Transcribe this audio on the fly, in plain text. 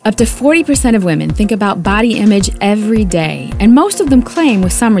Up to 40% of women think about body image every day, and most of them claim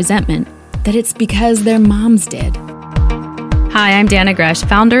with some resentment that it's because their moms did. Hi, I'm Dana Gresh,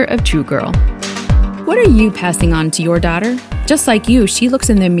 founder of True Girl. What are you passing on to your daughter? Just like you, she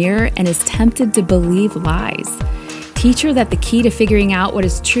looks in the mirror and is tempted to believe lies. Teach her that the key to figuring out what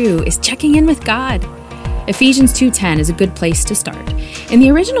is true is checking in with God. Ephesians 2:10 is a good place to start. In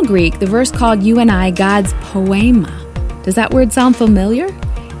the original Greek, the verse called you and I God's poema. Does that word sound familiar?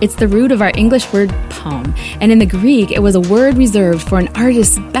 It's the root of our English word poem, and in the Greek, it was a word reserved for an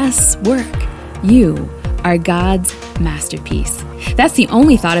artist's best work. You are God's masterpiece. That's the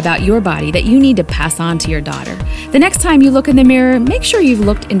only thought about your body that you need to pass on to your daughter. The next time you look in the mirror, make sure you've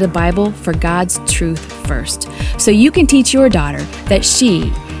looked into the Bible for God's truth first, so you can teach your daughter that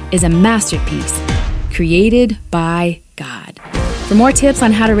she is a masterpiece created by God. For more tips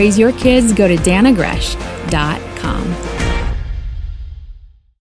on how to raise your kids, go to danagresh.com.